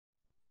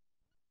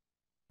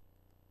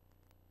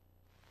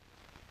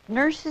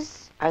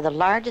Nurses are the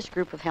largest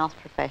group of health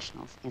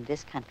professionals in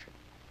this country.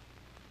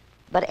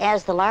 But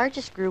as the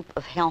largest group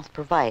of health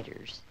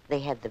providers, they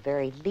have the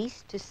very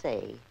least to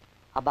say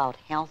about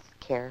health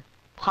care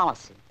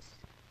policies.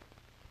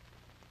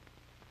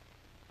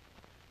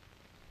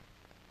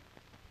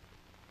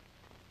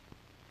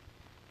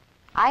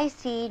 I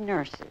see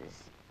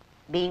nurses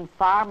being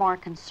far more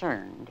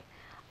concerned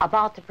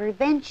about the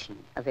prevention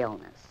of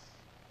illness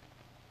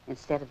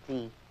instead of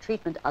the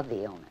treatment of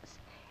the illness.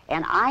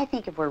 And I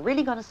think if we're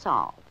really going to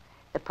solve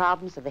the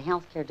problems of the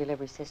healthcare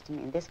delivery system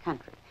in this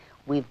country,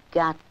 we've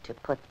got to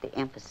put the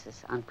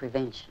emphasis on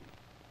prevention.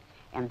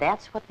 And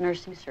that's what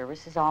nursing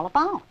service is all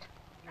about.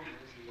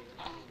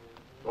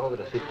 Now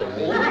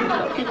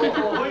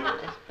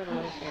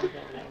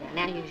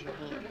use your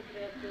hand.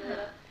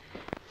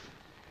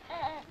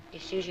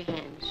 Just use your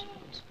hands.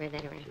 Spread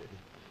that around.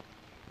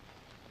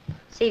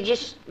 See,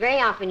 just very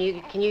often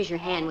you can use your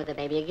hand with the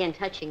baby, again,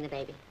 touching the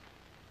baby.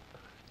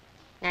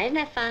 Now, isn't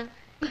that fun?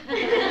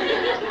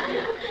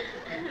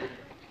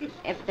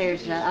 If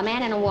there's a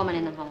man and a woman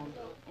in the home.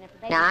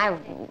 Now, I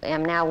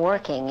am now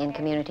working in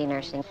community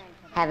nursing,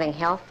 having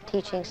health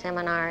teaching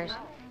seminars,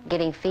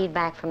 getting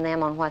feedback from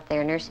them on what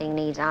their nursing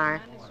needs are.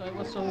 So I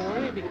was so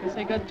worried because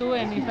I got two,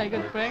 and if I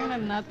get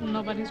pregnant,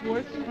 nobody's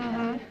working.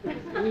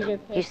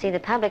 You see, the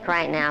public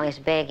right now is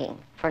begging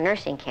for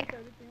nursing care,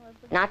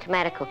 not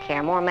medical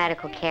care. More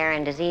medical care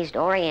and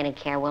disease-oriented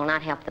care will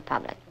not help the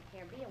public.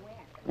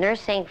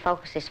 Nursing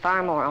focuses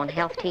far more on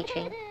health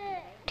teaching,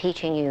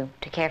 teaching you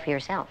to care for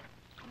yourself.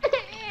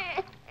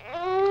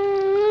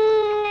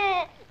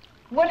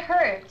 What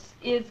hurts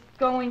is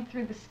going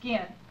through the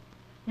skin,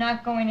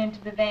 not going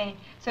into the vein.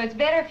 So it's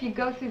better if you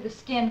go through the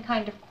skin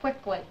kind of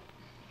quickly.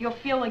 You'll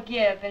feel a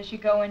give as you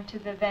go into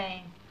the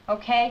vein,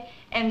 okay?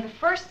 And the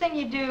first thing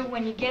you do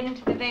when you get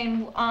into the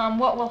vein,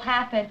 what will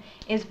happen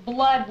is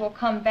blood will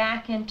come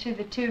back into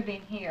the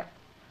tubing here,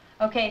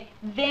 okay?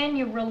 Then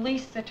you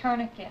release the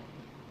tourniquet,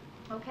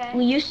 okay?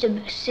 We used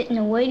to sit in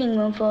the waiting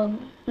room for,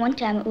 one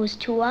time it was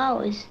 2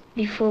 hours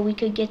before we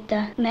could get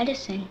the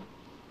medicine.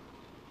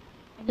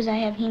 Because I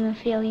have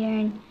hemophilia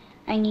and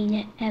I need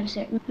to have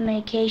certain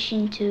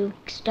medication to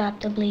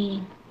stop the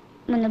bleeding.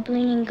 When the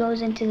bleeding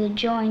goes into the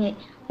joint, it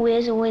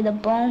wears away the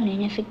bone,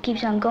 and if it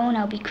keeps on going,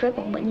 I'll be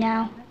crippled. But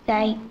now that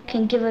I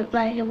can give it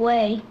right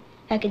away,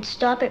 I can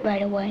stop it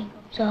right away.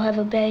 So I'll have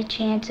a better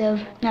chance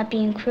of not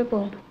being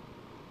crippled.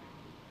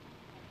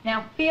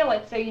 Now feel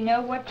it so you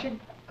know what you're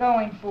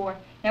going for.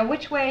 Now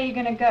which way are you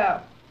going to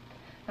go?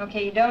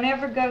 Okay, you don't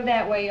ever go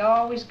that way. You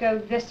always go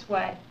this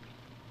way,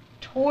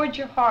 toward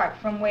your heart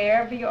from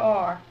wherever you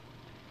are.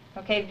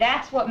 Okay,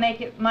 that's what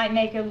might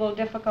make it a little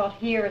difficult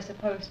here as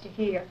opposed to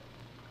here.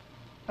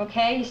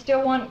 Okay, you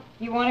still want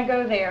to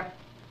go there.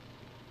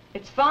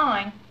 It's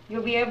fine.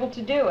 You'll be able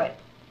to do it.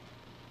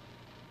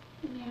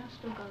 Yeah, I'll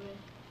still go there.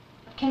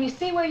 Can you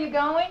see where you're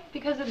going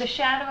because of the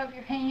shadow of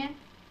your hand?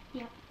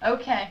 Yeah.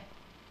 Okay.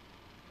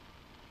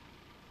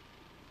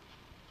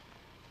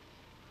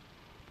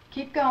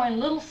 Keep going a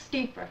little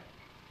steeper.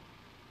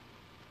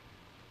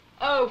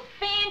 Oh,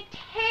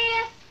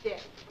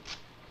 fantastic.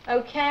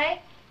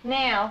 Okay,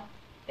 now,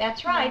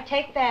 that's right.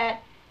 Take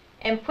that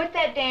and put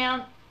that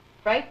down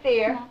right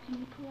there. Now, can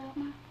you pull out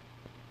my...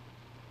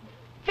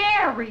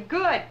 Very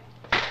good.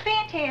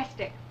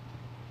 Fantastic.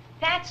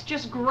 That's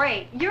just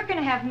great. You're going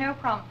to have no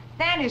problem.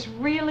 That is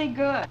really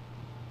good.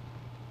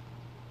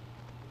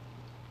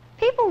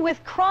 People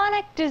with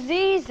chronic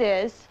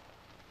diseases,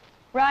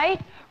 right,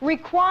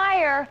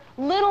 require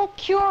little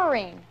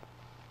curing.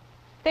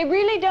 They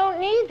really don't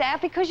need that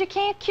because you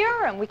can't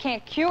cure them. We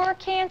can't cure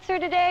cancer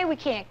today, we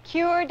can't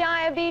cure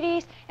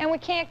diabetes, and we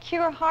can't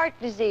cure heart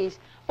disease.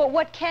 But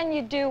what can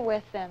you do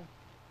with them?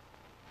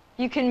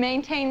 You can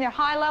maintain their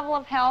high level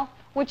of health,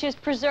 which is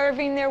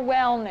preserving their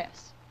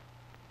wellness.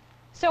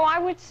 So I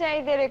would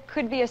say that it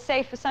could be a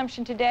safe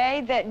assumption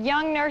today that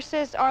young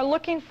nurses are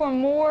looking for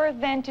more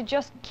than to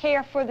just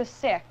care for the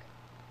sick,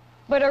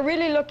 but are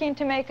really looking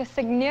to make a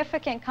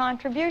significant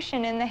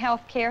contribution in the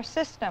healthcare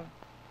system.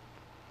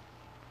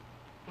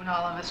 When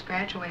all of us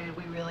graduated,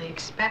 we really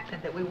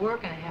expected that we were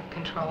going to have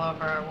control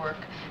over our work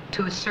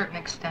to a certain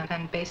extent.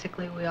 And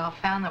basically, we all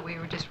found that we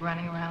were just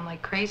running around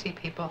like crazy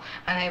people,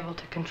 unable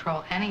to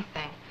control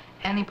anything,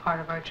 any part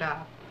of our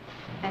job.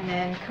 And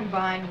then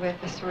combined with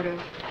the sort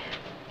of,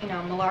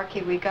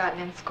 malarkey we'd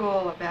gotten in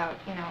school about,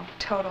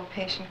 total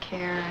patient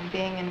care and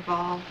being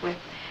involved with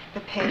the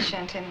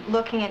patient and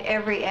looking at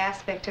every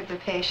aspect of the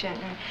patient.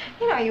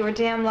 And, you were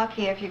damn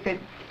lucky if you could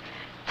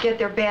get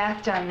their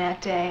bath done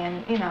that day,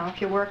 and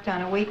if you worked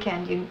on a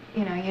weekend, you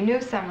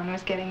knew someone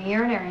was getting a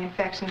urinary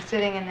infection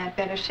sitting in that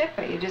bed of shit,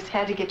 but you just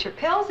had to get your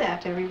pills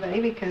out to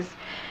everybody because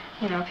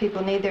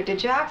people need their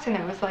digoxin.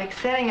 It was like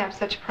setting up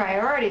such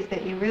priorities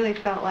that you really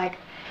felt like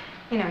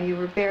you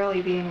were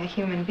barely being a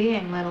human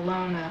being, let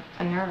alone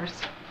a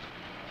nurse.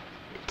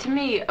 To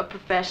me, a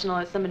professional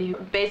is somebody who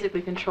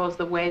basically controls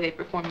the way they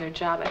perform their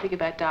job. I think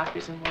about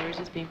doctors and lawyers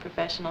as being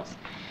professionals.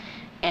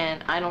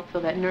 And I don't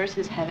feel that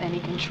nurses have any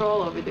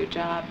control over their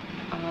job.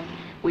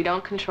 We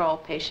don't control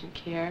patient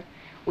care.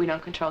 We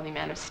don't control the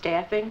amount of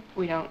staffing.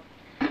 We don't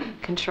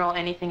control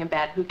anything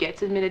about who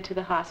gets admitted to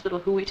the hospital,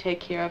 who we take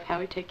care of, how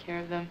we take care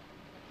of them.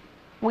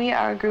 We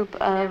are a group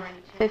of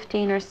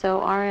 15 or so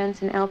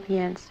RNs and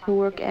LPNs who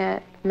work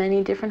at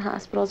many different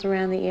hospitals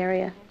around the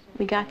area.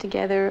 We got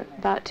together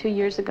about 2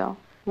 years ago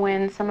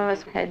when some of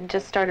us had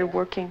just started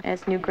working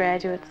as new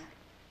graduates.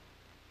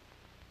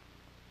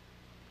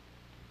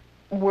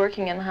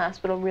 Working in the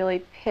hospital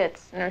really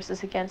pits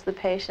nurses against the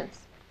patients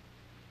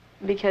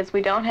because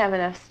we don't have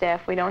enough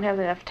staff, we don't have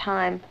enough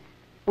time.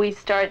 We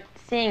start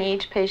seeing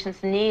each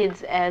patient's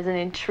needs as an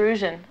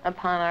intrusion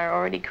upon our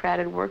already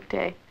crowded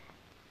workday.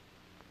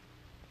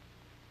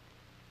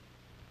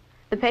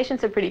 The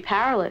patients are pretty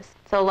powerless,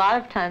 so a lot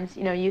of times,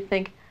 you know, you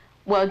think,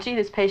 well, gee,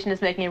 this patient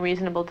is making a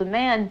reasonable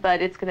demand,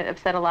 but it's going to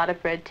upset a lot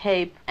of red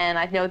tape, and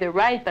I know they're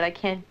right, but I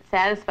can't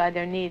satisfy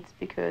their needs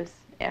because,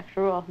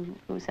 after all,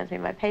 who sends me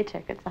my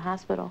paycheck? It's the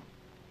hospital.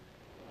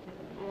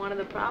 One of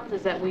the problems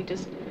is that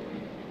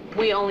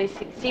we only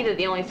see that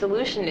the only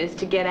solution is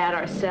to get out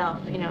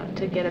ourselves, you know,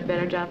 to get a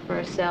better job for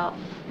ourselves,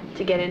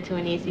 to get into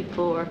an easy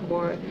floor,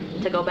 or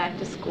to go back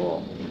to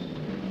school,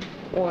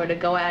 or to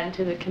go out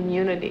into the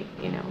community,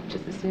 you know, which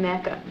is this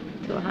mecca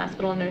to a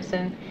hospital nurse.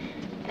 And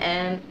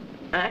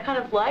I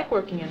kind of like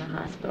working in a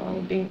hospital. It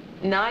would be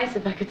nice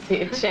if I could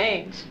see a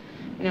change,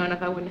 you know, and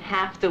if I wouldn't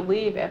have to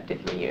leave after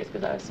 3 years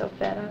because I was so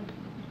fed up.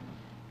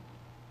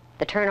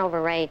 The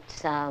turnover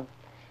rates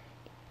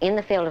in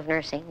the field of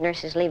nursing,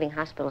 nurses leaving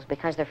hospitals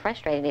because they're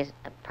frustrated, is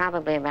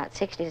probably about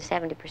 60 to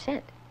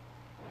 70%.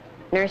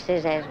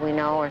 Nurses, as we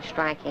know, are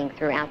striking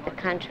throughout the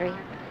country.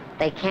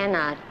 They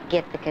cannot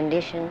get the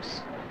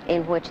conditions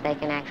in which they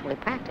can actually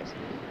practice.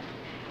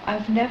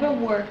 I've never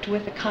worked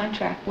with a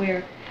contract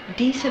where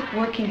decent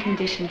working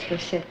conditions were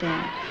set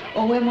down,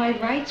 or where my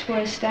rights were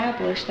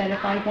established that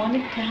if I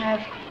wanted to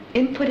have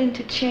input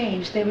into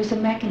change, there was a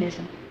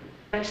mechanism.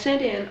 I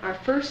sent in our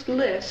first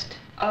list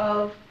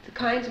of the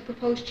kinds of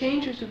proposed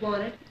changes we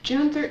wanted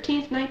June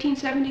 13th,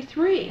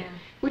 1973,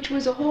 which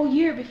was a whole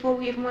year before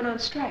we even went on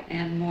strike.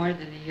 And more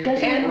than a year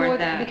before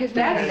that. Because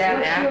that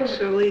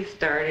actually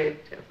started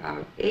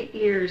about 8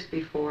 years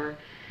before,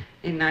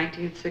 in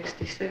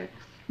 1966.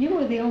 You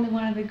were the only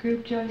one in the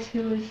group, Joyce,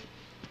 who was,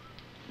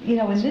 you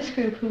know, in this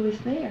group who was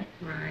there.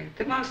 Right.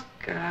 The most,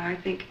 I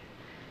think,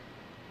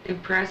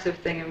 impressive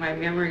thing in my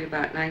memory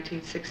about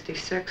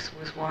 1966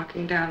 was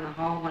walking down the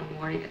hall one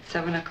morning at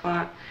 7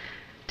 o'clock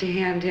to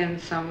hand in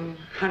some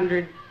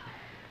 100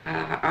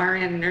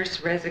 RN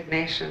nurse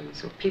resignations.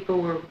 So people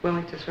were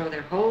willing to throw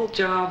their whole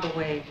job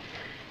away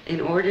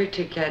in order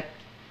to get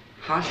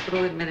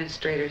hospital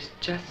administrators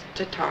just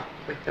to talk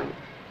with them.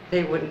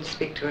 They wouldn't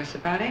speak to us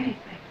about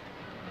anything.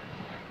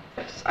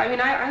 I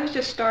mean, I was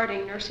just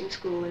starting nursing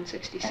school in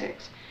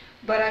 '66,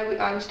 but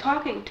I was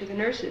talking to the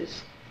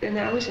nurses, and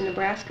I was in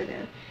Nebraska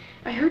then.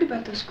 I heard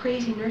about those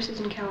crazy nurses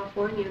in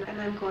California,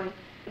 and I'm going,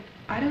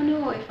 I don't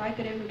know if I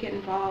could ever get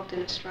involved in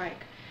a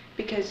strike,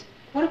 because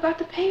what about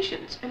the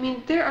patients? I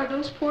mean, there are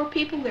those poor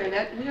people there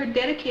that we are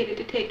dedicated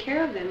to take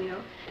care of them, you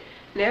know.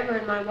 Never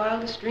in my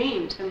wildest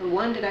dreams, number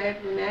one, did I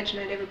ever imagine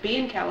I'd ever be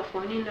in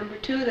California, and number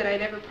two, that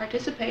I'd ever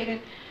participate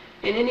in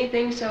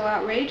anything so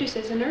outrageous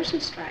as a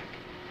nurses' strike.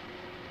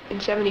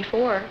 In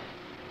 '74,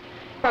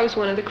 I was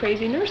one of the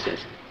crazy nurses.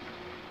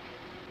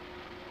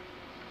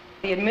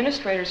 The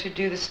administrators who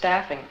do the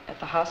staffing at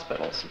the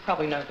hospitals, you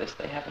probably know this,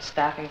 they have a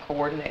staffing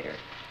coordinator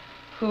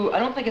who I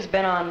don't think has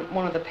been on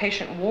one of the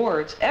patient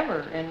wards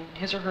ever in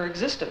his or her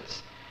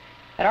existence.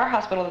 At our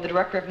hospital, the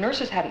director of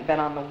nurses hadn't been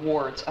on the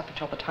wards up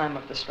until the time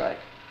of the strike.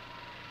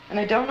 And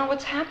they don't know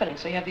what's happening,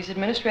 so you have these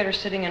administrators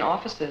sitting in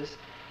offices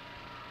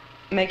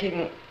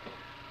making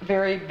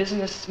very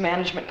business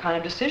management kind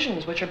of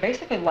decisions, which are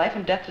basically life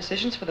and death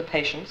decisions for the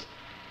patients.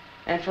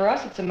 And for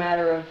us, it's a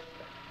matter of,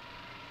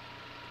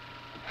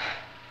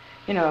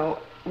 you know,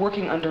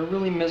 working under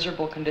really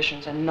miserable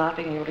conditions and not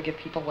being able to give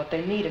people what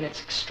they need. And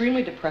it's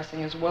extremely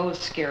depressing as well as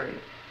scary.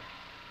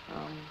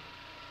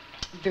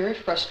 Very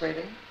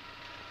frustrating,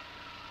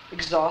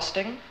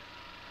 exhausting.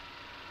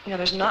 You know,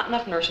 there's not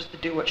enough nurses to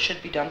do what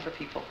should be done for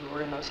people who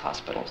are in those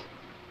hospitals.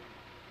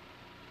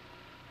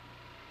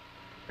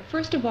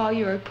 First of all,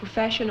 you're a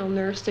professional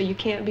nurse, so you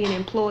can't be an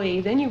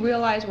employee. Then you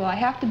realize, well, I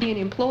have to be an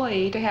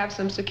employee to have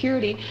some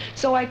security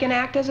so I can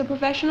act as a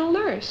professional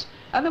nurse.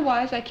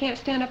 Otherwise, I can't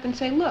stand up and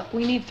say, look,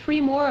 we need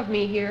 3 more of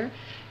me here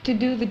to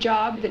do the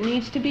job that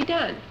needs to be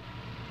done.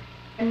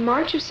 In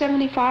March of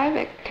 '75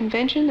 at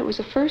convention, it was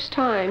the first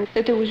time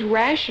that there was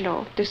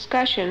rational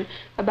discussion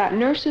about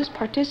nurses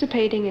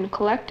participating in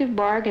collective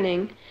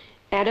bargaining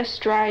at a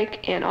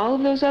strike and all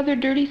of those other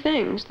dirty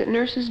things that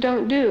nurses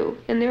don't do.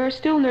 And there are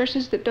still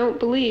nurses that don't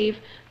believe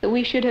that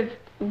we should have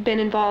been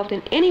involved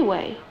in any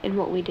way in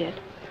what we did.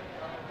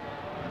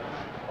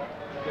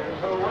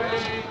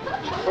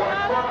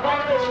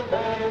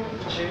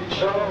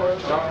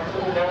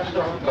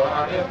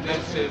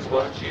 This is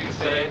what you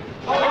say.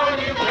 Oh,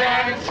 you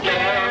can't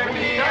scare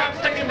me. I'm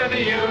sticking to the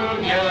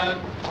union.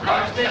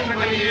 I'm sticking to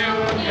the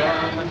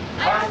union.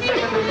 I'm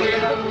sticking to the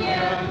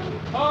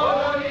union.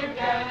 Oh, you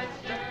can't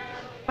scare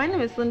me. My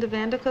name is Linda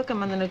Vandercook.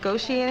 I'm on the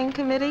negotiating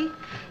committee.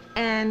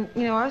 And,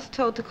 you know, I was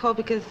told to call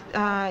because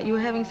you were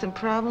having some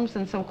problems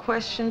and some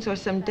questions or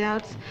some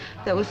doubts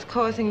that was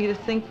causing you to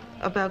think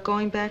about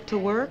going back to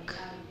work.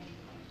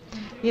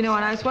 You know,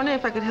 and I was wondering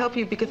if I could help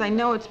you because I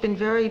know it's been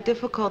very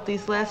difficult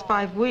these last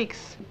 5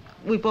 weeks.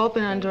 We've all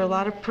been under a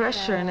lot of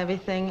pressure and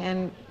everything,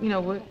 and, you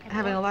know, we're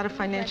having a lot of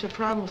financial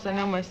problems. I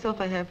know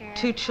myself, I have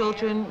 2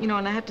 children, you know,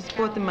 and I have to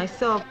support them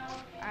myself.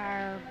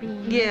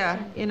 Yeah,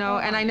 you know,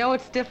 and I know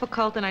it's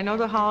difficult, and I know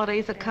the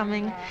holidays are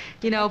coming,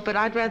 you know, but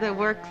I'd rather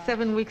work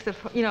 7 weeks of,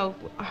 you know,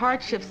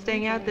 hardship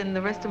staying out than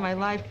the rest of my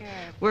life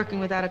working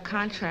without a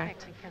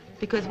contract.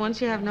 Because once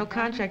you have no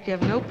contract, you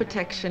have no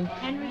protection.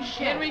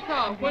 Henry,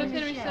 call. What does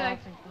Henry say?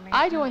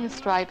 I joined the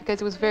strike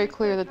because it was very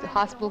clear that the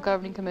Hospital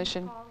Governing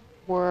Commission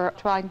were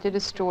trying to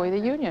destroy the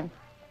union.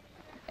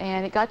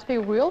 And it got to be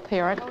real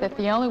apparent that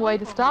the only way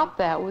to stop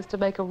that was to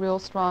make a real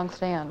strong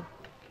stand.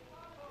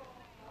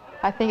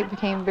 I think it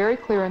became very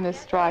clear in this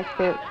strike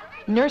that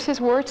nurses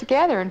were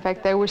together. In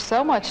fact, they were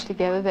so much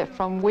together that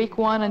from week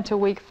 1 until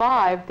week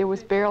 5, there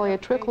was barely a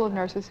trickle of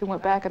nurses who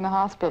went back in the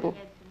hospital.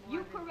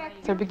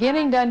 So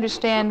beginning to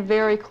understand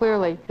very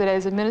clearly that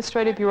as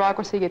administrative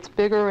bureaucracy gets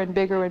bigger and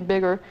bigger and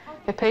bigger,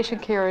 that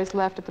patient care is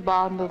left at the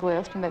bottom of the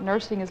list and that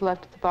nursing is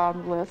left at the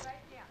bottom of the list.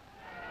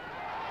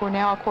 We're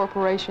now a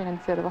corporation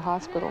instead of a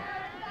hospital.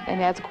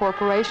 And as a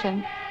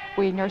corporation,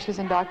 we nurses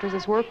and doctors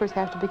as workers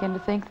have to begin to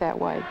think that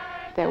way,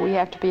 that we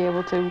have to be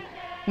able to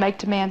make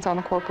demands on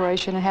the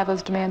corporation and have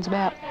those demands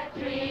met.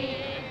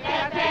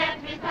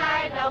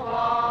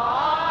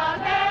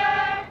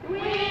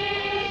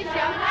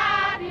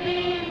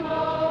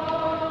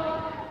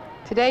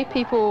 Today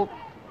people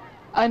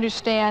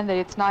understand that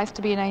it's nice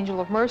to be an angel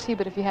of mercy,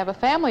 but if you have a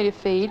family to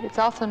feed, it's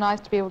also nice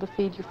to be able to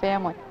feed your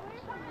family.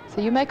 So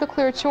you make a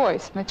clear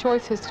choice, and the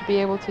choice is to be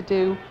able to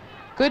do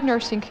good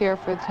nursing care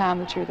for the time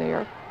that you're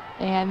there,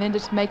 and then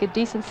just make a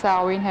decent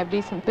salary and have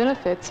decent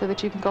benefits so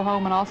that you can go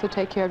home and also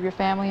take care of your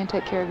family and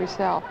take care of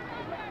yourself.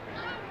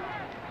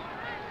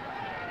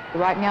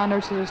 Right now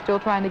nurses are still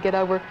trying to get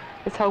over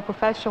this whole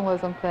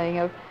professionalism thing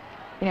of,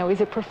 you know, is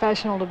it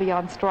professional to be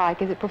on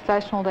strike? Is it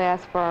professional to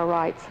ask for our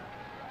rights?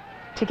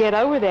 To get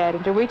over that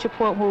and to reach a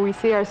point where we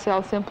see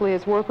ourselves simply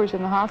as workers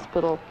in the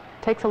hospital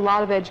takes a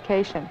lot of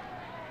education.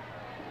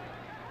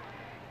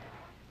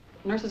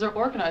 Nurses are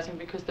organizing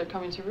because they're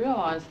coming to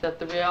realize that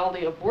the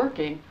reality of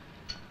working,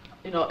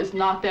 you know, is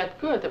not that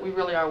good, that we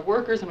really are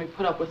workers and we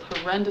put up with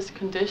horrendous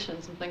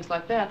conditions and things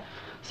like that.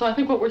 So I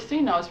think what we're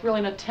seeing now is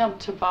really an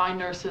attempt to buy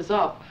nurses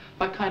up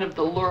by kind of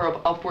the lure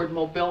of upward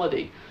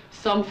mobility.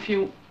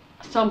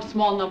 Some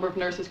small number of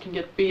nurses can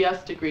get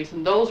BS degrees,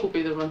 and those will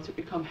be the ones who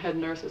become head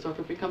nurses. Or if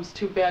it becomes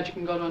too bad, you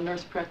can go to a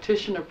nurse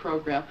practitioner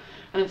program.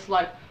 And it's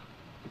like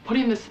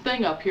putting this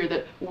thing up here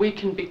that we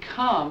can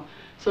become,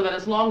 so that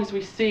as long as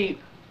we see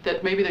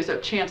that maybe there's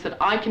a chance that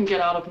I can get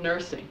out of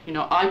nursing, you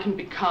know, I can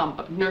become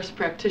a nurse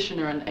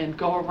practitioner and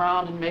go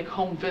around and make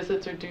home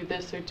visits or do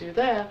this or do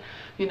that,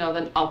 you know,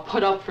 then I'll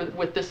put up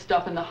with this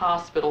stuff in the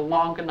hospital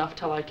long enough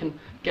till I can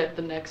get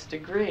the next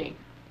degree.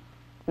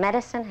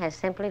 Medicine has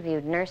simply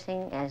viewed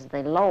nursing as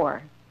the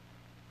lower,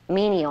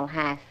 menial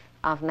half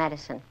of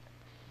medicine.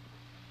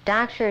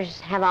 Doctors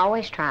have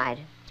always tried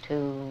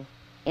to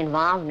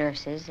involve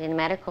nurses in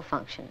medical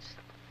functions,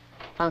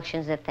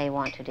 functions that they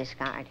want to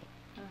discard.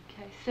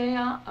 Okay, say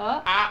up.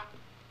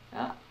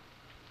 Up.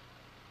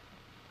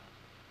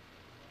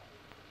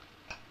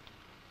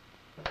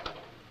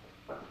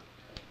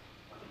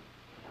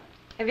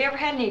 Have you ever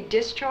had any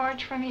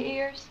discharge from your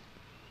ears?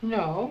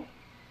 No.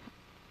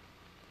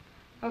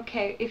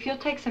 Okay, if you'll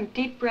take some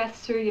deep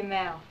breaths through your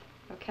mouth,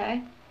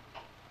 okay?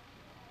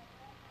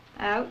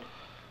 Out.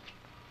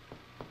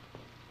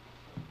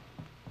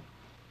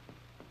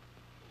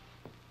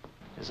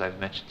 As I've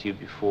mentioned to you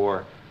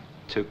before,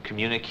 to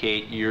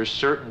communicate your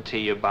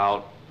certainty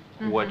about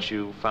what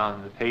you found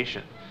in the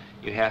patient,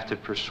 you have to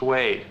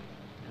persuade,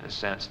 in a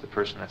sense, the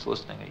person that's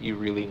listening that you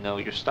really know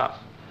your stuff.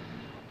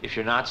 If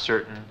you're not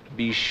certain,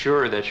 be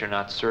sure that you're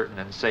not certain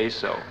and say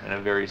so in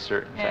a very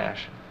certain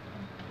fashion.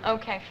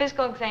 Okay,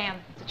 physical exam.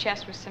 The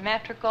chest was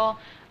symmetrical.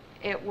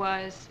 It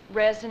was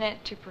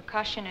resonant to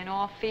percussion in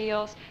all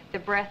fields. The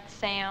breath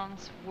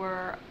sounds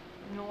were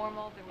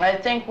normal. I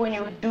think when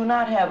you do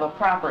not have a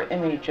proper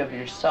image of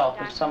yourself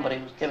as somebody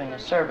who's giving a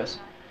service,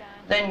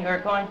 then you're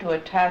going to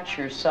attach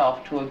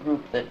yourself to a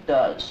group that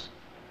does.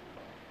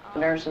 The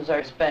nurses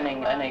are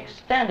spending an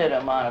extended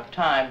amount of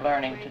time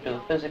learning to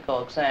do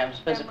physical exams,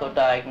 physical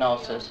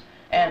diagnosis,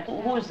 and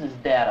who is this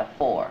data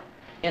for?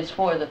 It's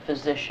for the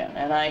physician,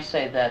 and I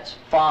say that's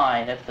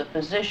fine. If the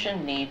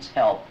physician needs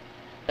help,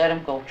 let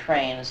him go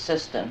train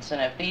assistants,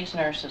 and if these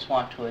nurses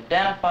want to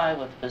identify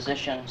with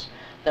physicians,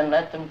 then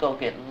let them go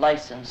get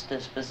licensed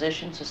as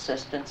physician's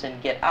assistants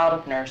and get out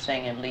of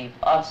nursing and leave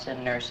us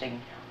in nursing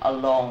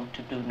alone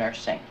to do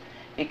nursing.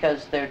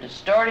 Because they're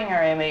distorting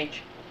our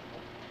image,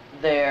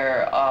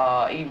 they're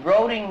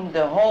eroding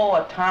the whole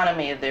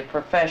autonomy of their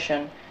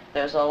profession.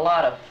 There's a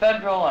lot of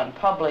federal and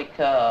public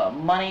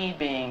money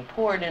being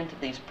poured into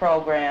these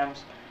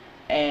programs,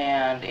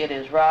 and it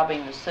is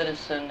robbing the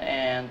citizen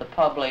and the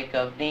public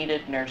of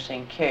needed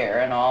nursing care,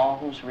 and all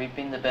who's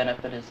reaping the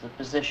benefit is the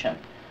physician.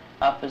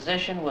 A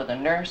physician with a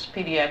nurse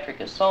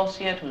pediatric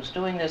associate who's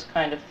doing this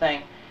kind of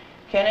thing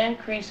can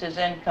increase his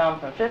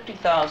income from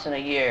 $50,000 a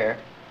year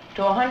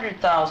to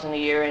 $100,000 a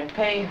year and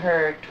pay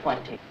her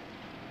 $20,000.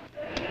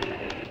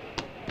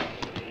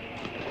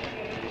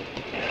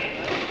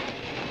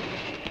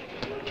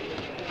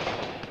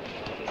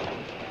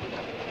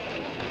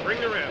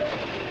 Bring the rest.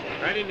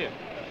 Right in here.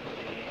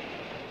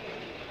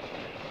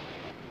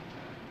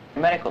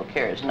 Medical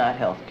care is not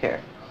health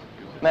care.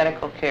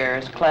 Medical care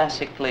is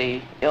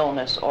classically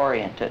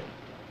illness-oriented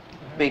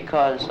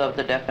because of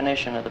the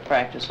definition of the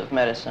practice of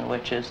medicine,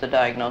 which is the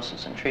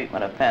diagnosis and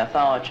treatment of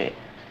pathology.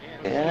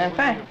 And in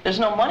fact, there's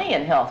no money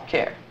in health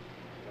care.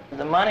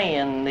 The money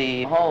in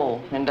the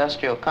whole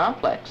industrial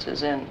complex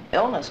is in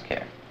illness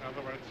care.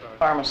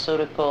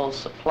 Pharmaceuticals,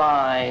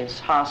 supplies,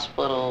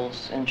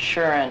 hospitals,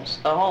 insurance,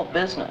 the whole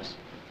business.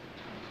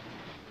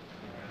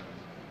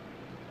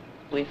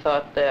 We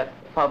thought that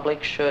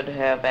public should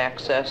have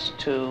access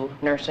to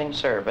nursing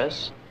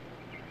service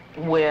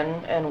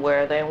when and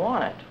where they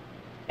want it.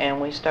 And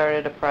we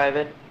started a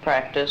private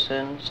practice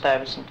in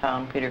Stuyvesant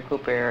Town, Peter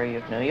Cooper area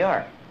of New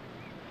York.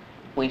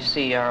 We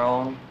see our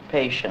own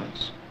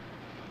patients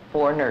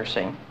for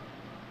nursing,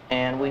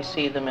 and we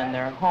see them in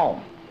their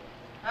home.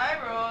 Hi,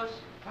 Rose.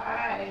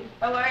 Hi.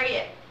 How are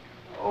you?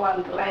 Oh,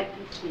 I'm glad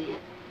to see you.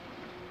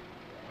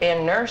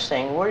 In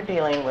nursing, we're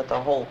dealing with the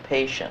whole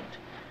patient,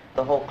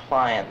 the whole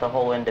client, the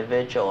whole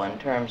individual in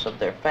terms of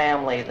their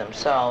family,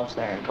 themselves,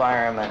 their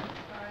environment.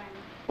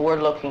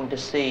 We're looking to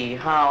see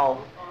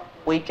how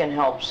we can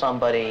help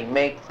somebody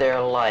make their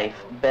life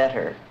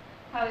better.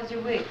 How was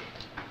your week?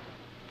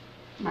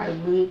 My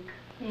week?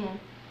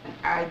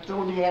 I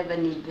don't have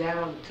any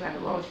belts. I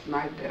lost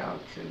my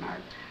belts, and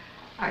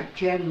I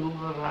can't move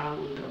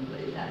around the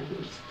way I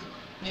used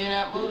to. You're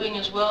not moving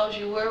as well as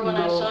you were when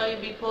I saw you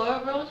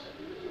before, Rose?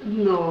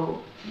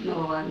 No,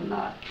 I'm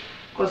not.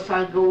 Because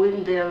I go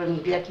in there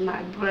and get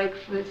my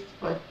breakfast,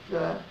 but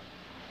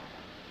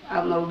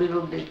I'm a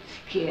little bit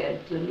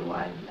scared, you know.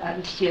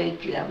 I'm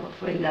shaky. I'm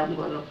afraid I'm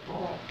going to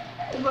fall.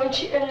 And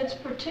it's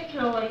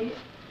particularly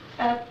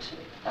at,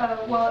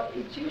 well,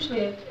 it's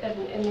usually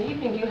in the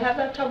evening. Do you have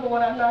that trouble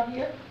when I'm not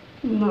here?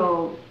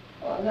 No.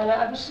 Well, then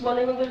I was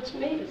wondering whether it's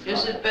me.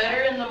 Is it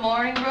better in the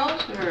morning,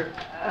 Rose, or?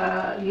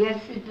 Yes,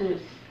 it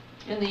is.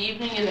 In the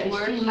evening it's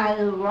worse? See,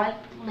 my right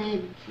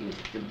leg seems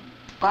to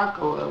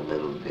buckle a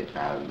little bit.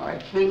 I don't know. I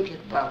think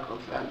it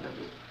buckles under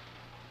me.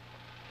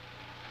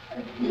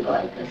 I feel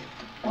like a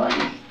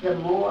sponge. The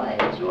more I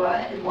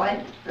dry,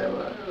 wipe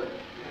the...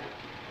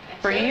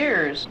 For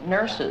years,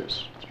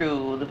 nurses,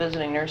 through the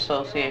Visiting Nurse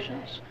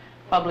Associations,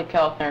 public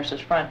health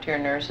nurses, frontier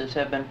nurses,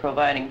 have been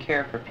providing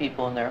care for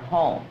people in their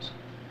homes.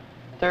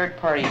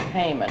 Third-party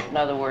payment, in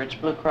other words,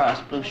 Blue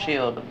Cross, Blue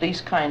Shield, these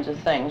kinds of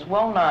things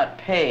will not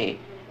pay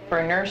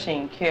for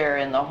nursing care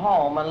in the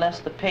home unless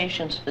the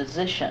patient's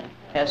physician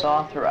has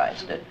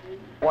authorized it.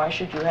 Why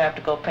should you have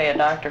to go pay a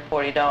doctor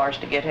 $40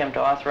 to get him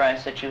to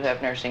authorize that you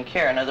have nursing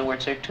care? In other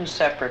words, they're two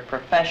separate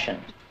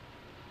professions.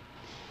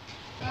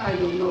 I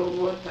don't know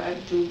what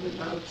I'd do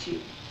without you.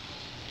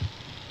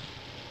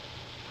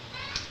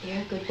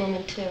 You're a good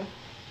woman, too.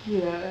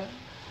 Yeah.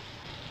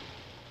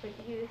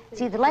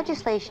 See, the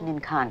legislation in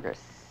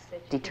Congress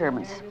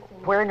determines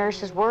where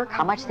nurses work,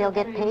 how much they'll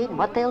get paid, and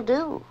what they'll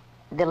do.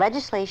 The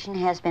legislation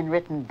has been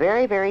written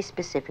very, very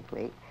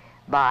specifically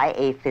by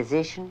a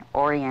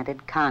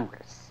physician-oriented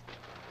Congress.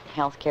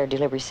 The healthcare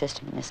delivery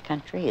system in this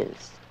country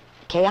is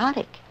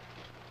chaotic.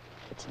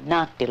 It's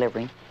not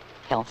delivering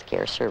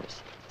healthcare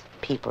services.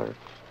 People are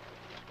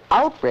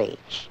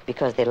outraged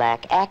because they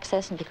lack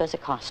access and because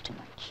it costs too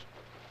much.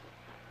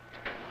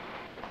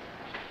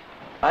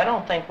 I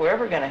don't think we're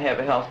ever going to have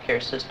a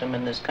healthcare system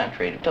in this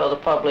country until the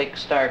public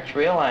starts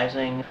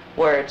realizing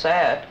where it's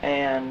at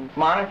and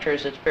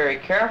monitors it very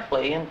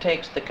carefully and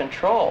takes the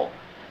control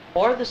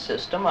for the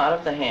system out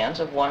of the hands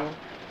of one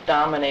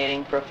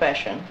dominating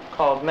profession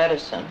called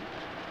medicine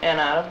and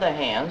out of the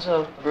hands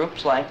of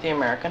groups like the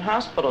American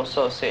Hospital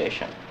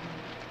Association.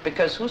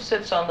 Because who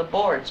sits on the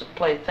boards that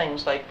play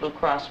things like Blue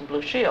Cross and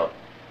Blue Shield?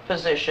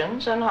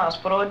 Physicians and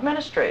hospital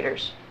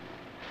administrators.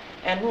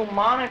 And who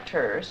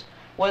monitors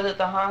whether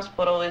the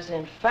hospital is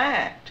in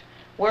fact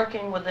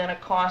working within a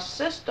cost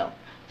system.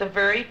 The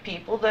very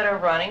people that are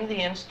running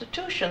the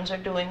institutions are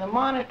doing the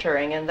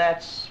monitoring, and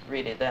that's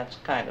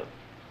kind of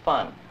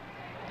fun.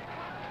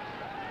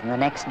 In the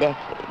next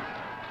decade,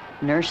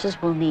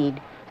 nurses will need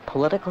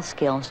political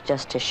skills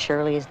just as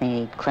surely as they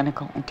need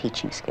clinical and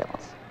teaching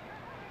skills.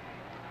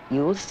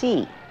 You will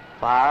see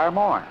far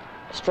more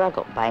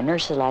struggle by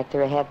nurses like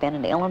there have been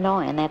in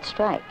Illinois in that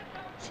strike,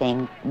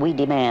 saying we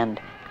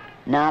demand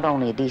not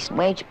only a decent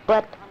wage,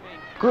 but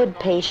good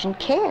patient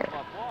care.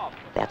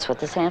 That's what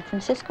the San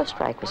Francisco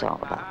strike was all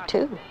about,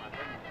 too.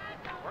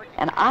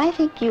 And I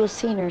think you'll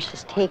see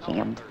nurses taking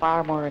a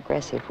far more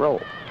aggressive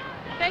role.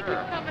 Thank you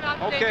for coming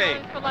out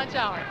today for lunch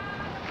hour.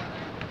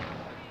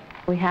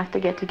 We have to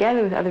get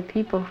together with other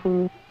people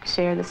who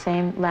share the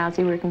same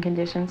lousy working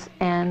conditions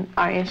and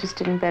are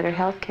interested in better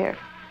health care.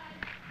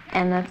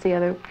 And that's the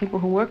other people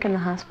who work in the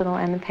hospital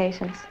and the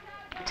patients.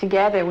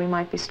 Together, we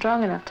might be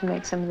strong enough to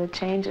make some of the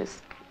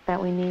changes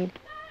that we need.